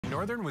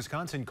Northern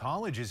Wisconsin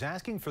College is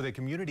asking for the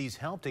community's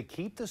help to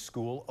keep the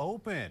school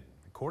open.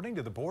 According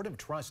to the Board of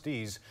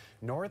Trustees,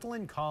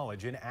 Northland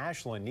College in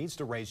Ashland needs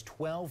to raise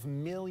 $12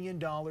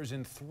 million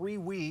in 3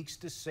 weeks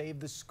to save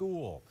the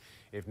school.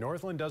 If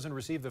Northland doesn't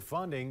receive the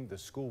funding, the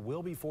school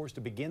will be forced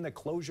to begin the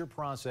closure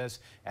process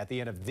at the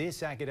end of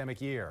this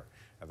academic year.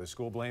 Now, the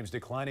school blames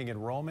declining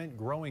enrollment,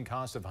 growing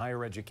costs of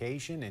higher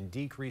education, and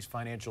decreased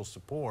financial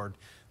support.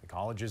 The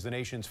college is the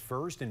nation's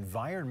first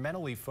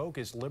environmentally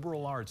focused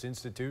liberal arts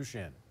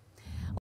institution.